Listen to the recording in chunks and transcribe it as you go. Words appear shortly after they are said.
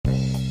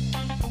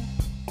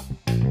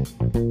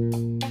Hey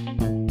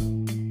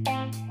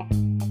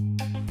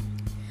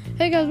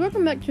guys,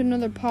 welcome back to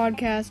another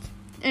podcast.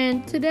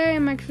 And today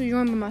I'm actually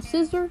joined by my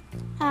sister.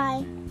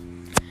 Hi.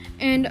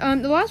 And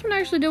the last one I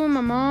actually did with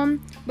my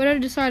mom, but I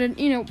decided,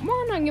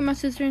 why not get my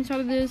sister inside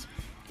of this?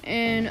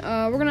 And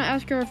we're gonna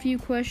ask her a few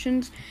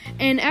questions.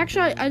 And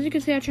actually, as you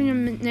can see, I changed her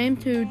name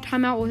to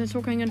Time Out with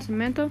Ahsoka and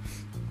Samantha.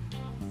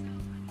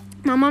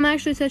 My mom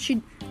actually said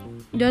she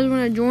does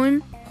want to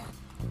join,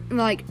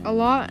 like, a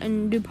lot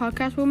and do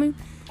podcasts with me.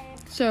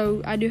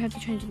 So I do have to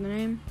change the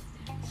name.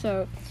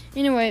 So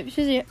anyway,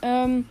 Shizzy,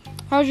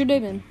 how's your day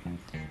been?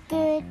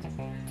 Good.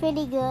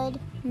 Pretty good.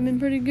 Been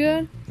pretty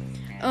good.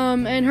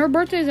 And her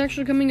birthday is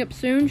actually coming up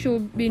soon. She'll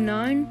be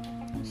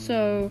 9,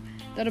 so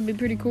that'll be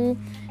pretty cool.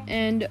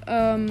 And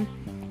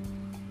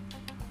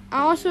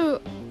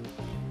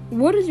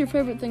what is your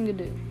favorite thing to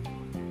do?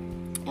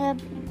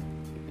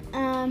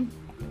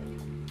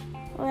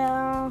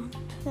 Well,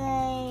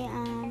 play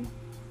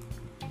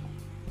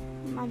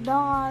my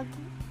dog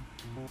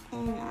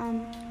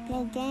and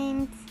play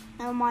games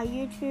on my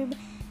YouTube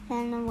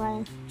and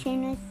watch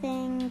channel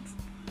things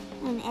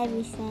and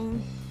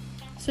everything.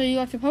 So you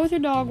like to play with your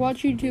dog,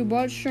 watch YouTube,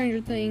 watch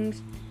Stranger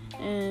Things,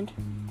 and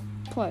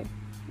play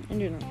and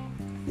do that.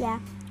 Yeah.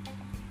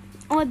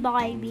 Or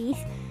Barbies.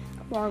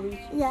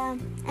 Yeah.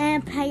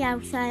 And play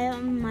outside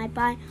on my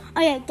bike.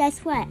 Oh yeah,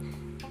 guess what?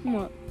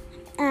 What?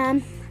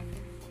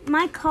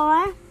 My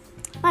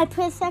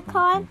preset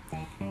car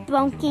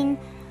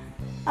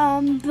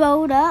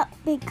blowed up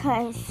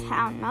because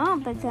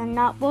they're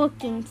not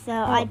working. So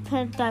I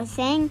put the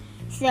thing,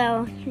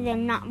 so they're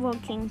not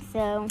working.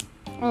 So.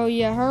 Oh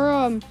yeah,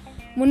 her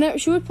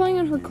she was playing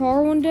in her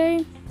car one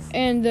day,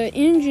 and the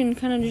engine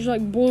kind of just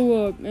like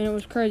blew up, and it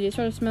was crazy. It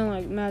started smelling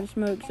like mad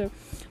smoke. So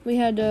we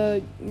had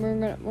to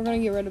we're gonna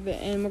get rid of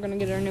it, and we're gonna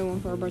get her a new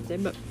one for her birthday.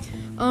 But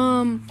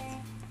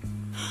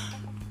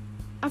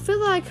I feel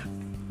like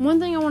one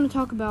thing I want to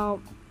talk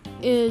about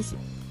is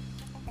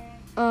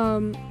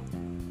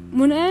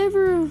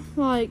whenever,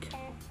 like,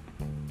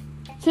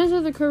 since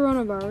of the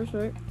coronavirus,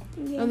 right?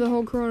 Yeah. Of the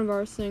whole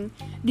coronavirus thing,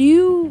 do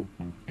you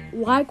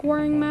like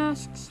wearing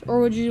masks,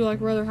 or would you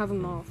rather have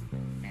them off?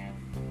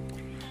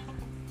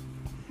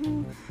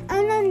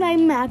 I don't like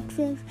masks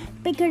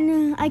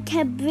because I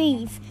can't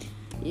breathe.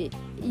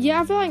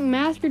 Yeah, I feel like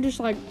masks are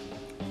just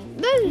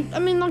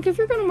if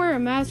you're gonna wear a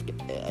mask,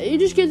 it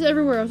just gets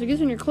everywhere else. It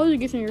gets in your clothes, it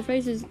gets in your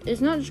faces.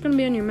 It's not just gonna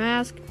be on your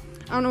mask.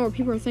 I don't know what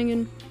people are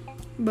thinking,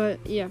 but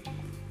yeah.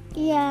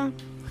 Yeah.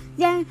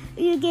 Then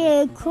you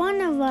get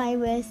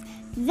coronavirus.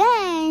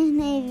 Then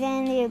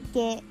you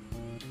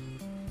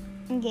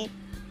get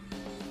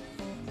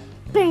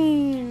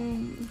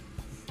boom.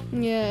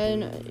 Yeah,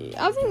 and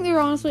I think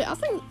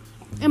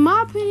in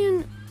my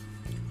opinion,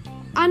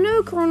 I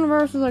know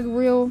coronavirus is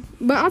real,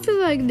 but I feel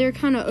like they're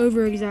kind of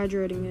over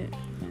exaggerating it.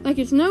 Like,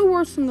 it's no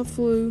worse than the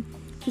flu.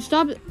 To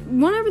stop it,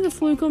 whenever the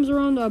flu comes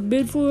around, a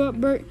big flu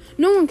outbreak,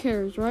 no one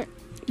cares, right?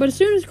 But as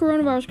soon as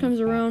coronavirus comes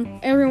around,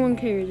 everyone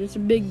cares. It's a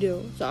big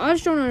deal. So I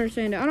just don't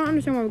understand it. I don't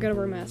understand why we gotta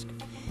wear a mask.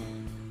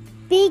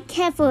 Be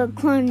careful of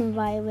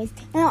coronavirus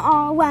and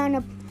all around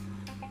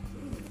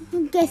the.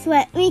 Guess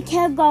what? We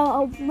can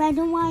go around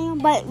a while,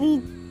 but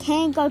we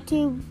can't go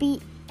to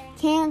beach.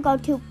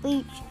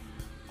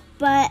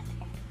 But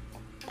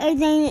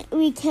then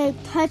we can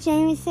touch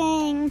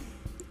anything.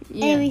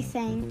 Yeah.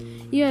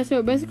 Everything. Yeah,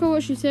 so basically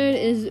what she said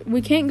is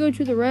we can't go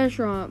to the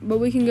restaurant, but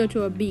we can go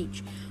to a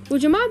beach.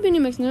 Which in my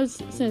opinion makes no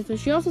sense. And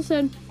she also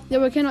said that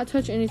we cannot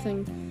touch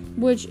anything.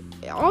 Which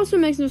also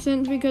makes no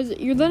sense because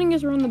you're letting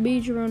us around the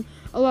beach around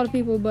a lot of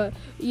people, but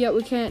yet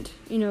we can't,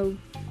 do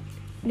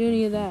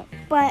any of that.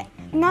 But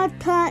not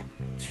touch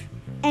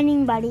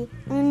anybody.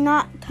 And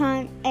not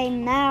touch a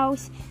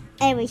mouse.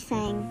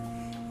 Everything.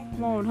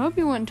 Lord, hope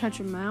you wouldn't touch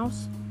a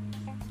mouse.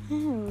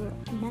 Oh,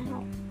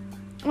 mouse.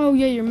 Oh,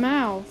 yeah, your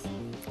mouth.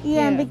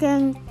 Yeah,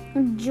 because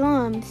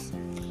germs.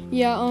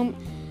 Yeah,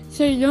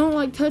 so you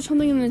don't, touch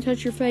something and then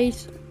touch your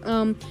face.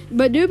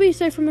 But do be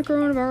safe from the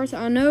coronavirus.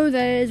 I know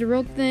that is a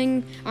real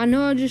thing. I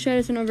know I just said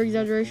it's an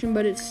over-exaggeration,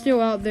 but it's still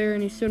out there,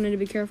 and you still need to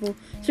be careful.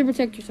 So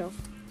protect yourself.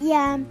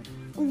 Yeah,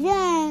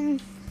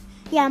 then,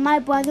 my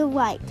brother,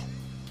 right.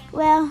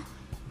 Well,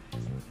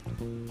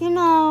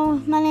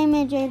 my name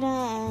is Jada,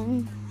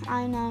 and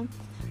I know.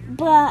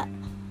 But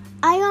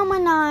I am a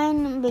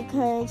 9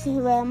 because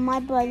my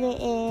brother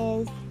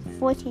is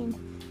 14.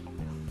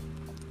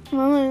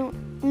 Well,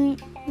 we're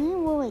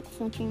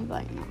 14,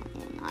 but no,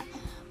 you're not.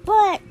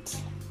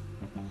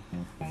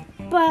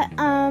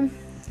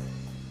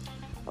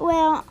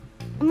 Well,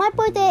 my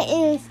birthday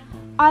is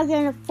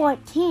August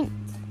 14th,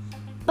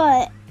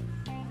 but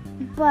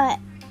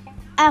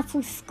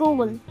after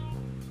school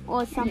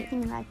or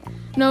something like that.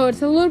 No,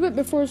 it's a little bit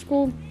before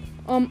school.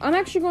 I'm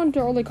actually going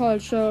to early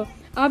college, so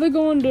I'll be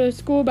going to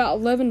school about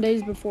 11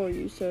 days before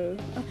you. So,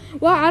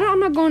 I'm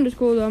not going to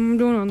school though. I'm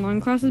doing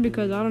online classes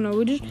because I don't know.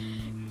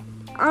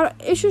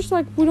 It's just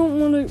we don't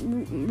want to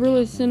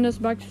really send us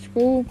back to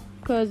school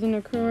because the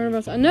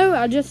coronavirus. I know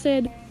I just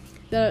said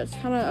that it's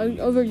kind of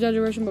over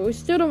exaggeration, but we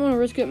still don't want to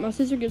risk it. My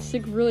sister gets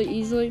sick really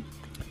easily,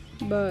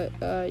 But,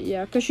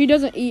 yeah, because she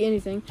doesn't eat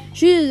anything.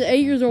 She is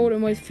 8 years old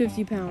and weighs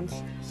 50 pounds.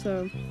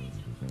 So,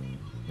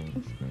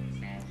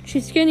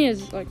 she's skinny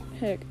as, like,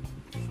 heck.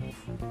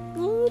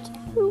 Me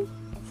too.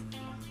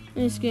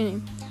 And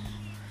skinny.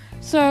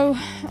 So,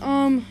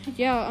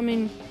 yeah, I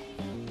mean,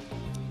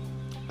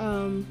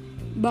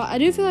 but I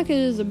do feel like it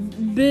is a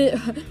bit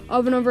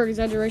of an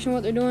over-exaggeration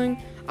what they're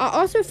doing. I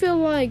also feel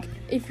like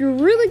if you're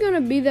really going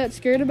to be that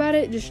scared about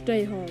it, just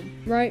stay home,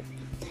 right?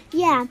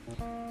 Yeah,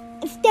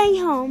 stay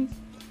home.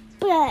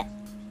 But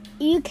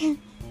you can,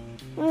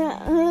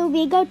 when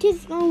we go to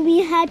school, we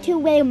had to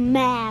wear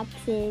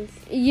masks.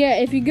 Yeah,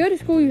 if you go to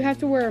school, you have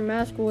to wear a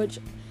mask, which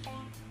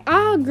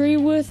I agree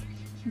with.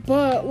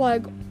 But,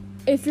 like,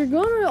 if you're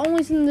going to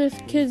only send the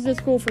kids to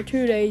school for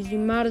 2 days, you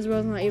might as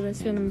well not even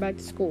send them back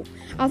to school.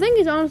 I think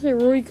it's honestly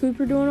Roy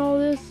Cooper doing all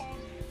this.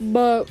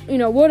 But,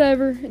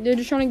 whatever. They're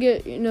just trying to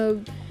get,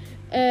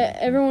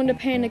 everyone to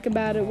panic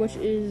about it, which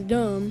is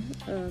dumb.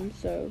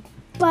 So.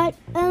 But,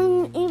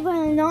 even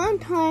a long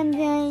time,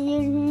 then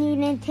you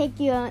need to take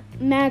your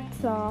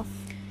masks off.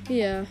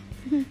 Yeah.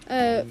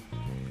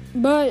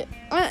 But,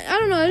 I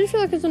don't know. I just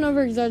feel like it's an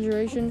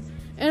over-exaggeration.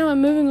 Anyway,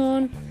 moving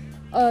on.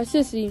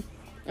 Sissy,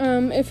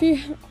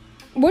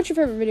 what's your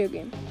favorite video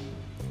game?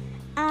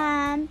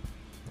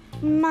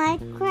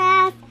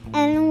 Minecraft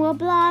and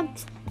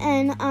Roblox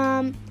and,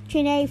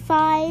 GTA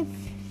 5.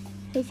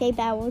 They say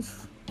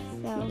battles.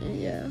 So.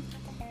 Yeah.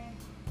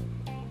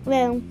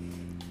 Well.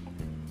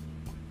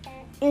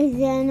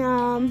 And then,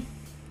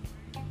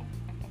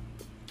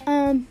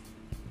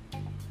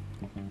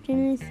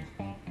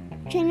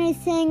 Stranger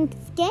Things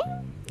game?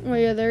 Oh,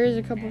 yeah, there is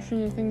a couple of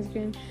Stranger Things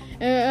games.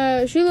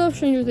 She loves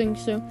Stranger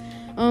Things, so,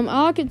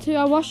 I like it too.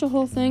 I watched the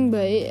whole thing,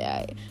 but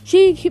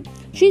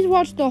she's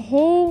watched the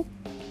whole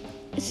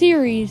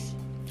series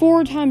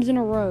 4 times in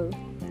a row.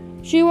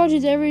 She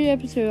watches every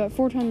episode like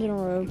 4 times in a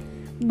row.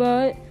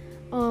 But,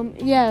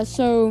 yeah,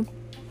 so,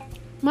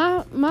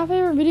 my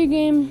favorite video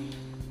game,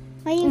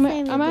 What are your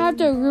favorite I might have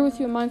to agree with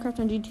you on Minecraft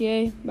and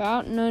GTA,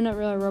 but no, not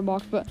really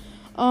Roblox, but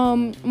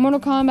Mortal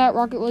Kombat,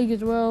 Rocket League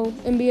as well,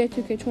 NBA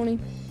 2K20.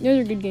 Those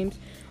are good games.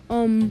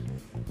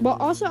 But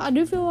also I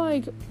do feel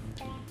like.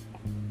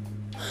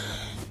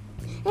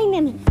 Hey,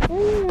 Mimi,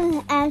 I'm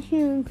gonna ask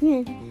you a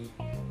question.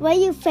 What are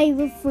your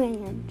favorite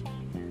friend?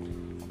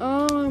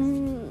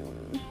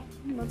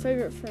 My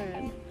favorite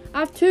friend. I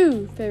have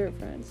 2 favorite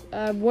friends.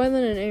 I have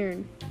Waylon and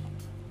Aaron.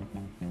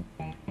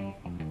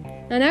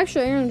 And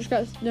actually, Aaron just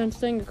got done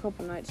staying a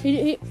couple nights.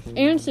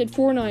 Aaron stayed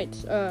 4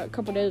 nights a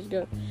couple days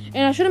ago.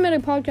 And I should have made a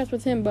podcast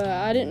with him, but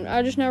I didn't.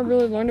 I just never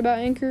really learned about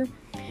Anchor.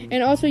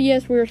 And also,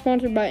 yes, we are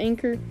sponsored by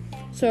Anchor.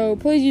 So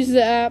please use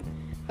the app.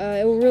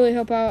 It will really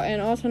help out.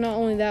 And also, not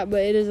only that,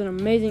 but it is an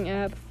amazing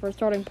app for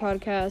starting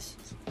podcasts.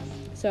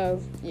 So,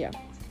 yeah.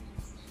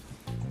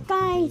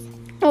 Guys.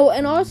 Oh,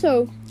 and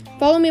also,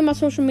 follow me on my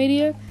social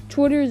media.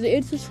 Twitter is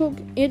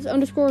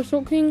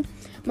it's_AssaultKing.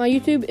 My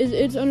YouTube is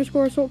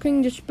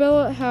it's_AssaultKing. Just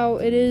spell it how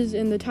it is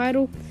in the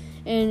title,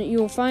 and you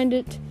will find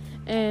it.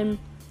 And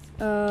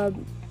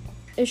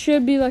it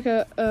should be like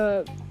a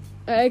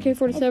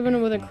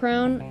AK-47 with a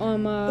crown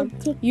on my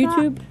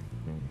YouTube.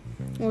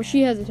 Well,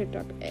 she has a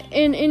TikTok.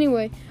 And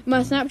anyway,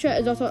 my Snapchat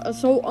is also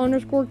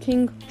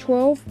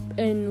Assault_King12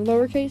 in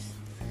lowercase.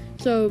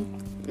 So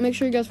make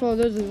sure you guys follow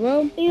those as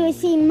well. You will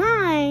see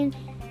mine.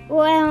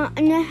 Well,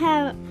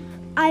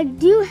 I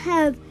do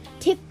have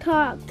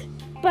TikTok,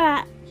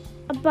 but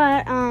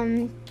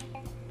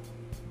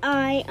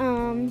I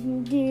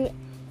do.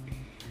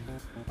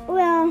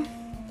 Well,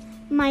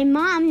 my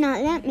mom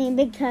not let me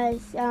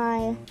because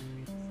I.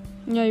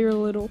 Yeah, you're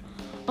little.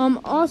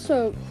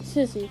 Also,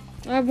 Sissy,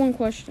 I have one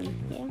question.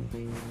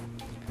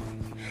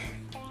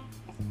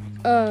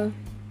 Yeah.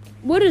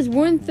 What is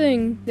one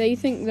thing that you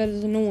think that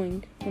is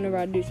annoying whenever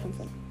I do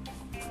something?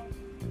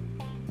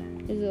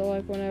 Is it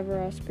like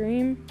whenever I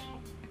scream?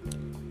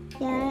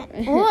 Yeah.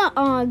 Or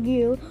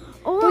argue.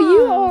 Or well,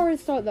 you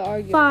always start the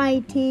argument.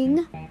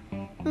 Fighting.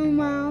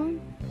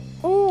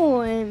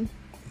 Or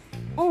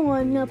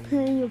not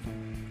playing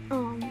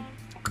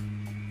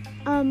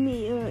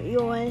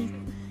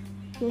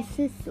your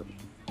sister.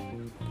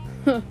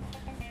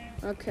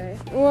 Okay.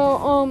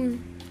 Well,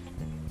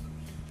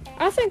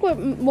 I think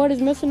what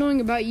is most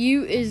annoying about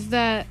you is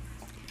that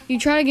you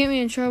try to get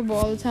me in trouble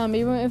all the time,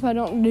 even if I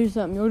don't do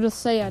something. You'll just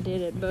say I did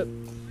it, but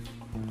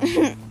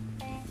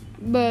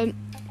but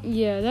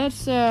yeah,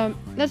 that's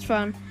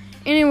fine.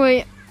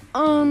 Anyway,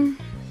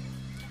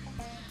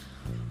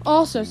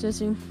 also,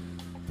 Sissy,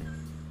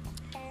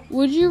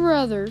 would you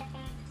rather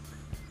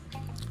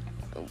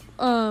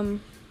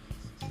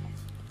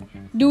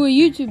do a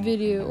YouTube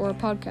video or a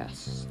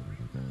podcast?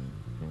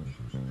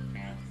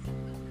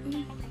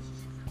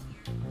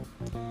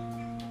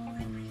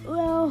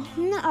 Well,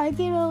 I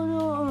get a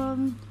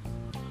little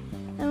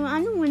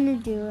I don't want to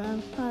do a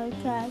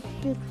podcast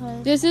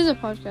because This is a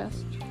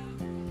podcast.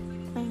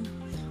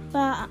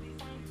 But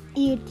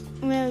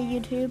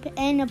YouTube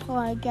and a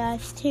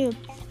podcast too,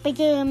 because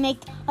it'll make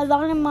a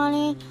lot of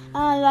money,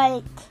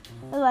 like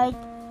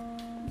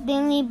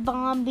Billy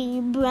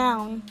Bobby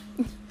Brown.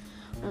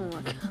 Oh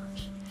my gosh.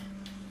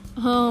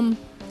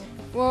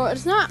 Well,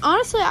 it's not,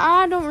 honestly,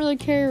 I don't really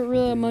care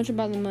really much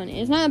about the money.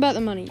 It's not about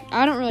the money.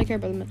 I don't really care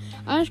about the money.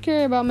 I just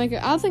care about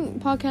I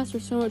think podcasts are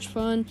so much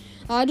fun.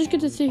 I just get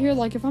to sit here,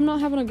 like, if I'm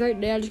not having a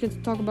great day, I just get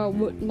to talk about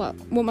what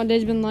my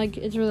day's been like.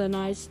 It's really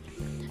nice.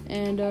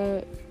 And,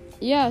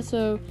 yeah,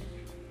 so,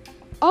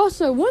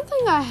 also, one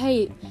thing I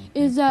hate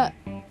is that,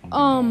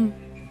 later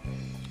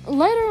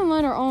and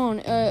later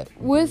on,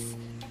 with,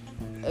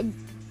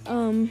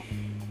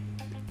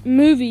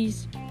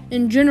 movies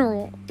in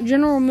general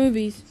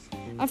movies,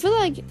 I feel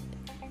like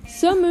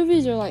some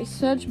movies are, like,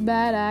 such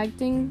bad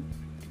acting,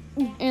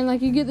 and,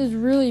 like, you get these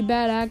really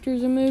bad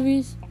actors in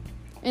movies,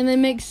 and they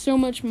make so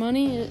much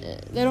money,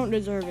 they don't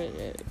deserve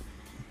it.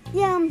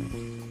 Yeah.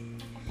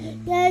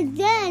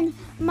 Then,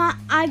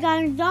 I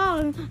got a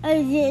dog,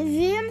 a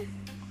Zim.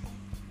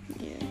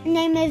 Yeah.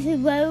 Name is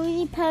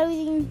Rosie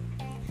Posey.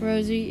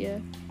 Rosie, yeah.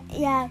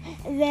 Yeah,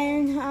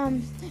 then,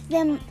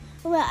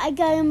 well, I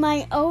got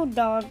my old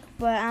dog,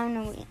 but I don't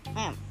know,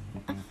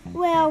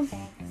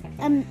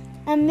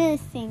 I'm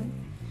missing,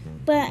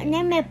 but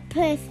name it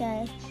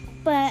Princess,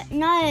 but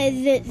not a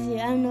Zitzu.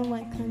 I don't know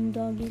what kind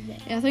of dog is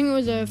it. Yeah, I think it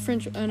was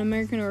an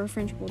American or a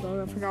French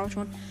bulldog. I forgot which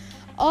one.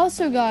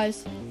 Also,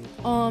 guys,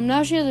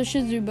 now she has a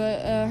Shih Tzu, but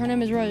her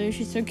name is Rosie.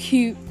 She's so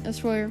cute, I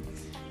swear.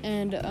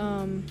 And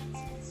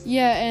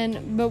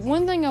but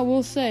one thing I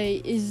will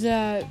say is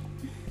that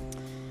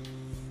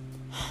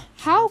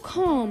how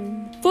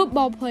come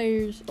football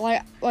players,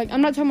 like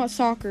I'm not talking about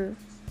soccer,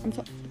 I'm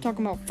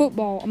talking about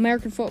football,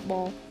 American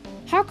football.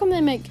 How come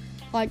they make,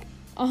 like,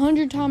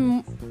 100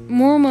 times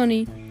more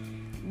money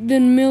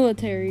than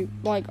military,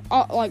 than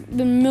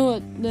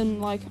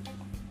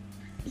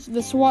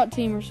the SWAT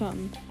team or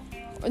something,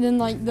 or than,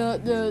 like,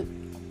 the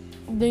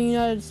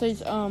United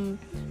States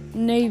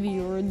Navy,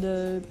 or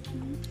the,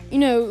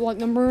 like,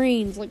 the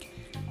Marines? Like,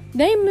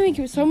 they make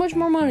so much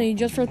more money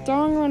just for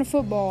throwing around a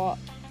football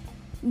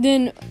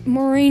than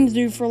Marines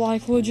do for,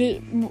 like,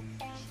 legit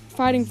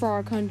fighting for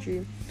our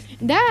country.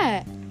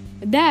 That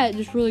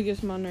just really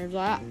gets my nerves.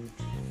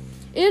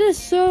 It is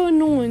so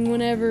annoying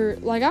whenever,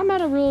 like, I'm about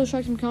to really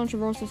strike some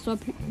controversial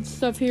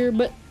stuff here,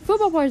 but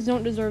football players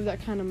don't deserve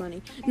that kind of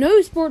money. No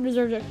sport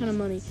deserves that kind of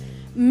money.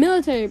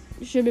 Military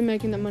should be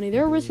making that money.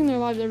 They're risking their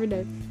lives every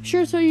day.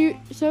 Sure, so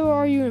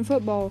are you in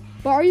football,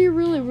 but are you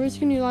really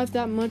risking your life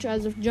that much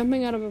as if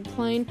jumping out of a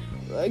plane,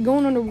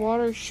 going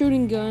underwater,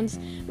 shooting guns?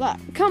 Like,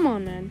 come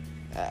on, man.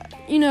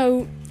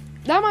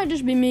 That might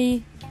just be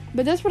me,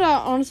 but that's what I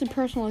honestly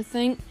personally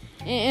think.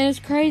 And it's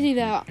crazy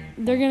that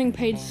they're getting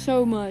paid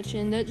so much,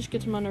 and that just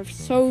gets on my nerves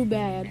so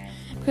bad.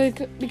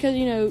 Because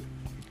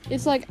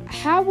it's like,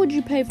 how would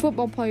you pay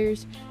football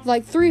players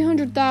like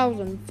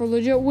 $300,000 for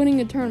legit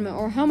winning a tournament,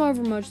 or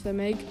however much they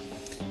make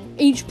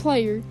each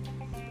player,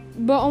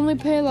 but only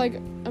pay like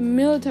a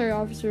military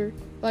officer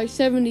like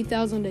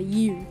 $70,000 a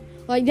year?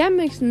 Like, that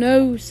makes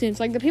no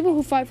sense. Like, the people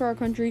who fight for our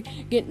country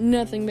get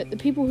nothing, but the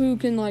people who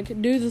can, like,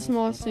 do the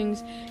smallest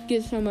things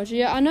get so much.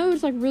 Yeah, I know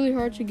it's, like, really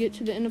hard to get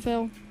to the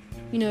NFL.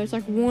 It's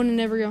like 1 in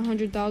every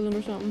 100,000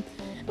 or something.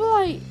 But,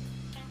 like,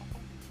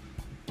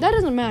 that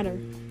doesn't matter,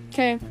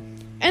 okay?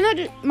 And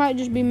that might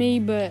just be me,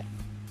 but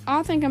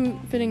I think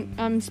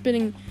I'm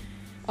spitting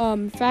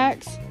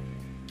facts.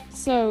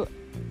 So,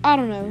 I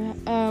don't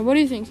know. What do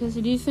you think,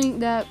 Sissy? Do you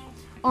think that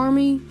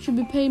Army should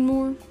be paid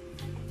more?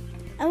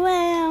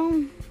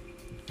 Well,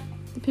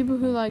 the people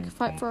who, like,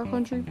 fight for our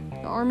country,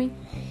 the Army?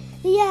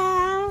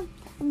 Yeah,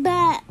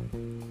 but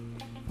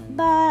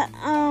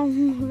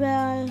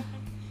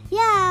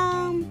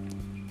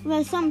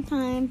well,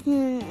 sometimes,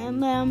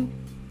 when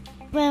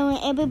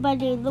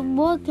everybody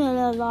works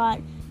a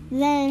lot,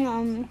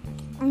 then,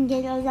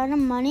 get a lot of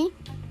money,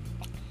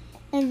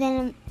 and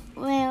then,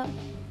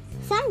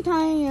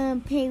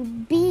 sometimes pay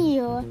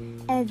bill,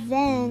 and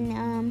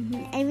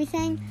then,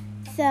 everything,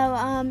 so,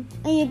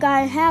 you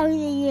got a house,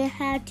 and you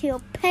have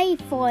to pay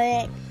for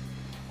it.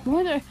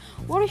 What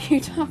are you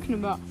talking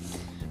about?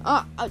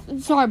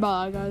 Sorry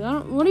about that,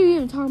 guys. What are you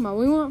even talking about?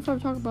 We went from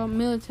talking about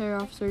military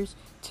officers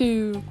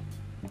to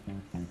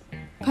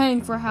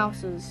paying for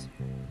houses.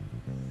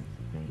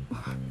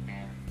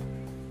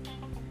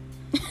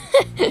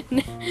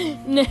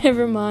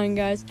 Never mind,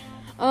 guys.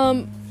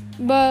 Sissy,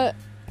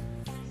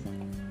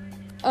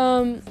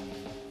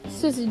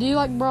 do you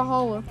like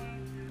Brawlhalla?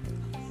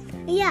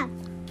 Yeah.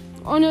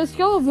 On a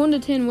scale of 1 to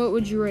 10, what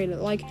would you rate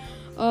it? Like,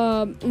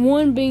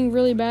 1 being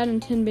really bad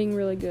and 10 being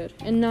really good,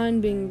 and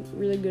 9 being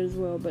really good as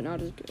well, but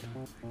not as good.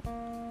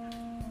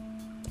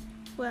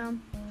 Well,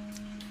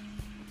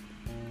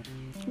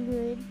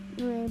 good,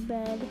 really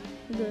bad,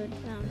 good,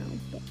 I don't know.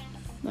 But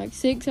Like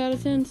 6 out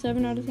of 10,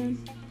 7 out of 10?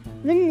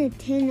 Even a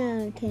 10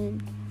 out of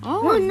 10.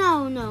 Oh. Well,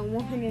 no,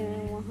 100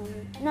 and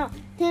 100. No,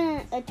 10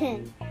 out of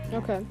 10.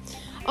 Okay.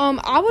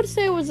 I would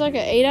say it was like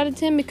an 8 out of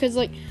 10 because,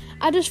 like,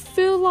 I just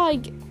feel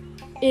like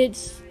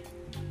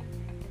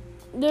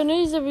there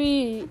needs to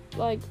be,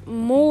 like,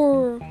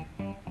 more,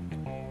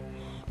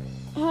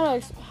 how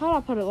do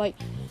I put it? Like,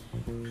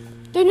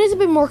 there needs to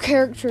be more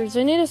characters.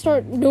 They need to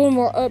start doing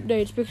more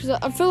updates because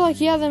I feel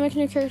like, yeah, they make a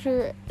new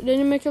character. They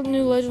need to make a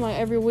new legend like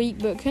every week,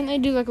 but can't they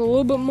do like a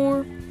little bit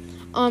more?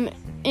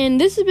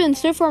 And this has been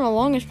so far my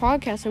longest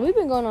podcast, so we've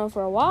been going on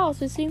for a while,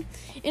 Sissy.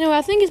 Anyway,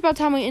 I think it's about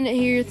time we end it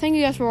here. Thank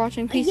you guys for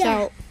watching. Peace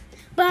out.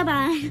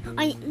 Bye-bye.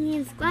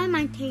 You subscribe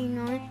my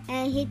channel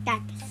and hit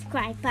that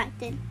subscribe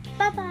button.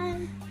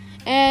 Bye-bye.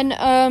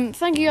 And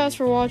thank you guys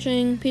for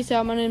watching. Peace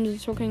out. My name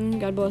is King.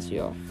 God bless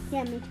you all.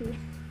 Yeah, me too.